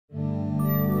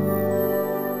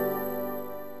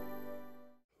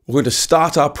we're going to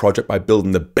start our project by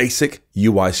building the basic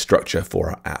UI structure for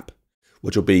our app,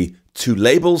 which will be 2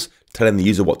 labels telling the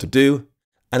user what to do,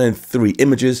 and then 3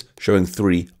 images showing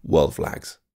 3 world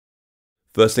flags.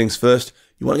 First things first,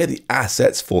 you want to get the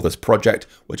assets for this project,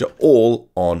 which are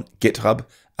all on GitHub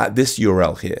at this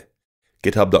URL here,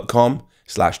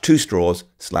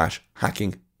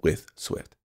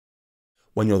 github.com/2straws/hackingwithswift.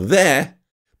 When you're there,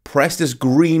 press this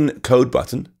green code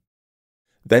button,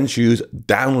 then choose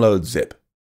download zip.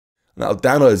 And that'll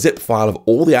download a zip file of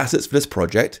all the assets for this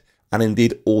project, and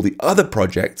indeed all the other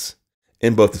projects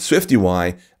in both the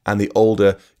SwiftUI and the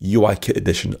older UIKit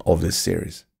edition of this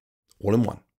series, all in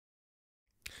one.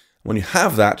 When you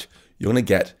have that, you're going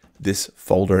to get this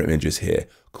folder of images here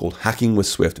called Hacking with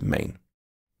Swift main.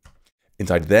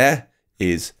 Inside there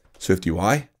is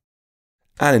SwiftUI,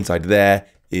 and inside there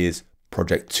is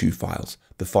project 2 files,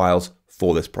 the files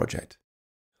for this project.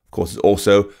 Of course, there's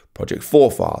also project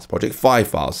 4 files, project 5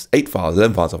 files, 8 files,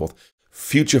 11 files, so forth,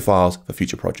 future files for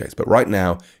future projects. But right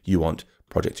now, you want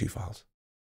project 2 files.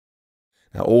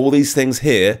 Now, all these things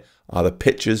here are the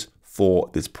pictures for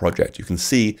this project. You can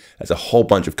see there's a whole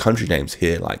bunch of country names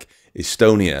here, like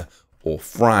Estonia, or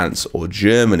France, or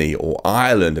Germany, or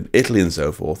Ireland, and Italy, and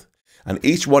so forth. And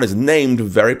each one is named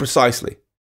very precisely.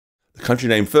 The country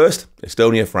name first,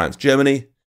 Estonia, France, Germany,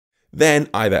 then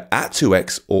either at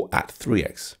 2x or at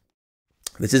 3x.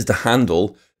 This is to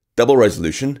handle double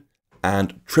resolution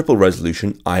and triple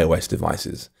resolution iOS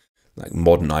devices, like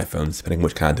modern iPhones, depending on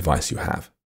which kind of device you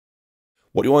have.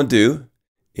 What you want to do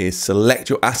is select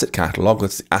your asset catalog,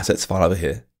 that's the assets file over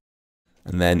here,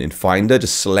 and then in Finder,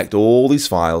 just select all these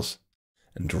files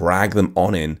and drag them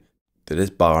on in to this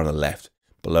bar on the left,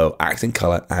 below accent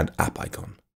color and app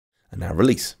icon. And now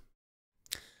release.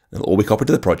 They'll all be copied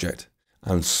to the project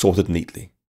and sorted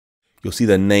neatly. You'll see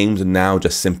their names are now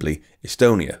just simply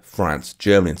Estonia, France,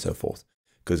 Germany, and so forth,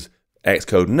 because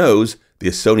Xcode knows the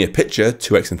Estonia picture,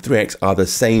 2x and 3x, are the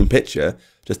same picture,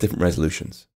 just different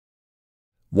resolutions.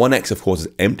 1x, of course, is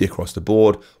empty across the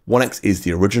board. 1x is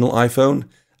the original iPhone,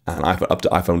 and iPhone up to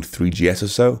iPhone 3GS or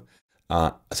so.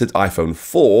 Since iPhone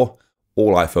 4,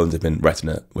 all iPhones have been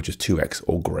Retina, which is 2x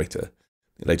or greater.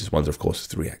 The latest ones are, of course,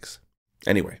 3x.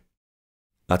 Anyway,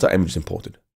 that's our images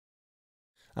imported.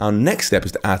 Our next step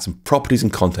is to add some properties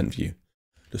and content view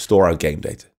to store our game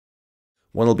data.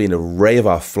 One will be an array of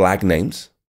our flag names,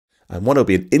 and one will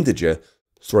be an integer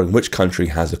storing which country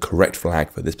has the correct flag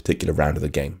for this particular round of the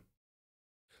game.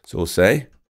 So we'll say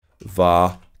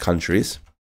var countries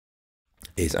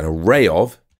is an array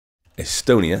of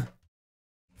Estonia,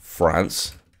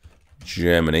 France,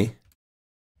 Germany,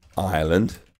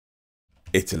 Ireland,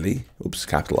 Italy, oops,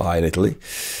 capital I in Italy,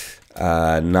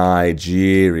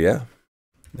 Nigeria,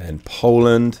 then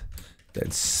Poland, then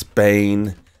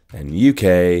Spain, then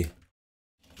UK,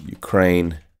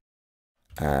 Ukraine,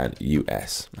 and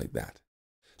US, like that.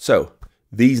 So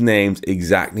these names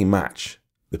exactly match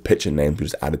the picture names we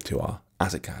just added to our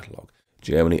asset catalog.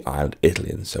 Germany, Ireland,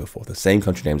 Italy, and so forth. The same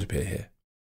country names appear here.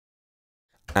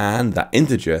 And that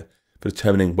integer for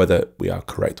determining whether we are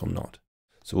correct or not.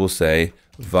 So we'll say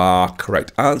var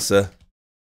correct answer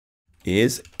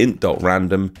is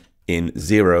int.random in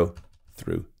 0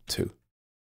 through 2.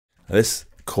 Now this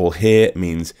call here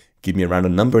means give me a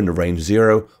random number in the range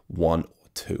 0, 1, or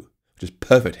 2, which is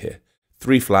perfect here.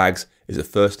 3 flags is the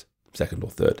first, second, or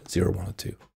third, 0, 1, or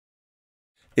 2.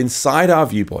 Inside our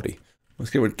view body, let's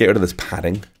get rid of this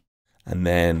padding and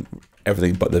then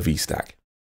everything but the VStack.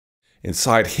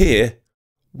 Inside here,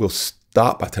 we'll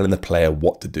start by telling the player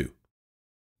what to do.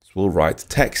 So we'll write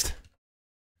text,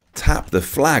 tap the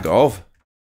flag of,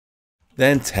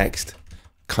 then text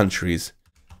countries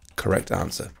correct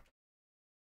answer.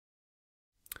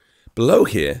 Below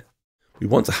here, we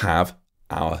want to have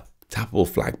our tappable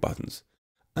flag buttons.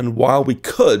 And while we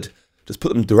could just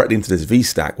put them directly into this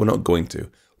VStack, we're not going to.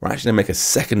 We're actually going to make a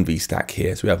second VStack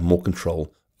here so we have more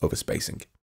control over spacing.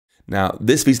 Now,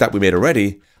 this VStack we made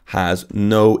already has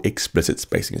no explicit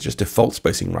spacing. It's just default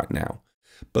spacing right now.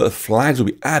 But the flags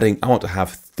we'll be adding, I want to have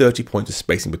 30 points of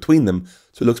spacing between them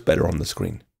so it looks better on the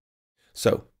screen.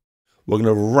 So we're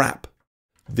going to wrap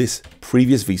this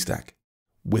previous VStack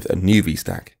with a new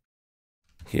VStack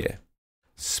here.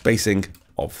 Spacing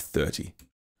of 30,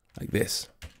 like this.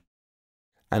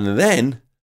 And then,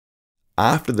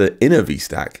 after the inner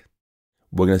VStack,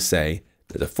 we're going to say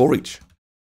there's a for each.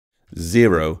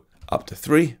 0 up to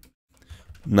 3,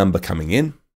 number coming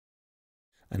in,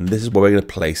 and this is where we're going to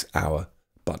place our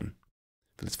button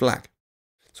for this flag.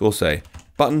 So we'll say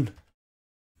button,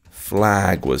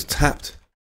 flag was tapped,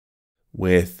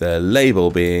 with the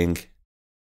label being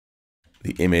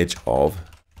the image of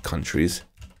country's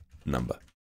number.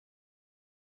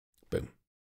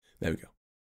 There we go.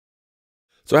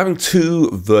 So having two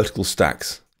vertical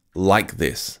stacks like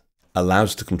this allows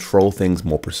us to control things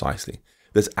more precisely.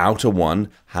 This outer one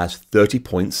has 30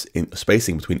 points in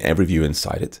spacing between every view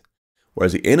inside it,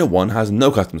 whereas the inner one has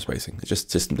no custom spacing. It's just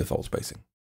system default spacing.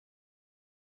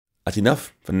 That's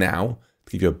enough for now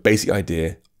to give you a basic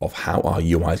idea of how our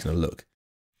UI is going to look.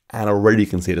 And already you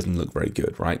can see it doesn't look very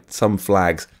good, right? Some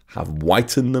flags have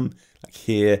white in them, like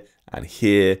here and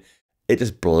here. It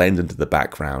just blends into the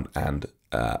background, and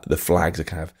the flags are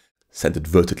kind of centered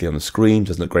vertically on the screen.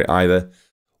 Doesn't look great either.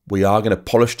 We are going to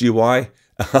polish the UI.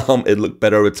 It'll look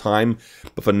better over time.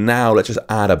 But for now, let's just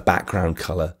add a background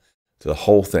color to the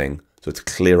whole thing so it's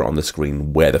clearer on the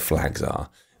screen where the flags are.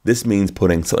 This means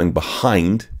putting something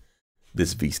behind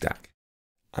this V stack.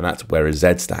 And that's where a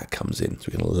Z stack comes in. So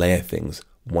we can layer things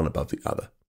one above the other.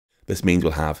 This means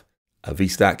we'll have a V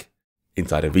stack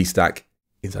inside a V stack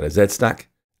inside a Z stack.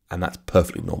 And that's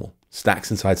perfectly normal.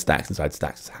 Stacks inside stacks inside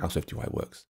stacks is how SwiftUI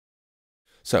works.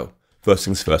 So first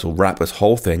things first, we'll wrap this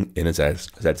whole thing in a Z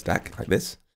stack like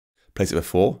this. Place it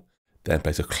before, then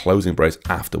place a closing brace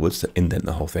afterwards to indent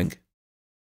the whole thing.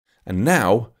 And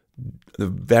now, at the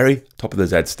very top of the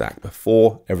Z stack,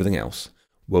 before everything else,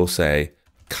 we'll say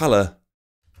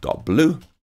color.blue,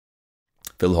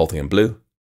 fill the whole thing in blue,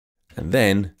 and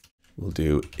then we'll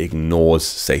do ignores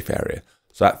safe area.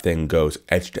 So that thing goes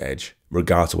edge to edge,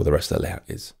 regardless of what the rest of the layout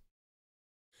is.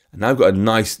 And now I've got a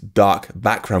nice dark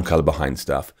background color behind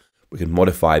stuff. We can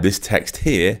modify this text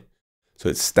here so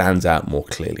it stands out more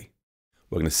clearly.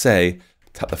 We're going to say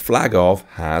tap the flag of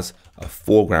has a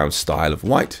foreground style of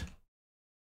white,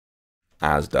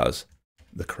 as does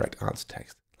the correct answer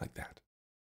text, like that.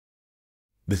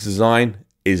 This design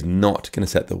is not going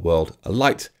to set the world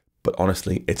alight, but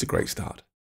honestly, it's a great start.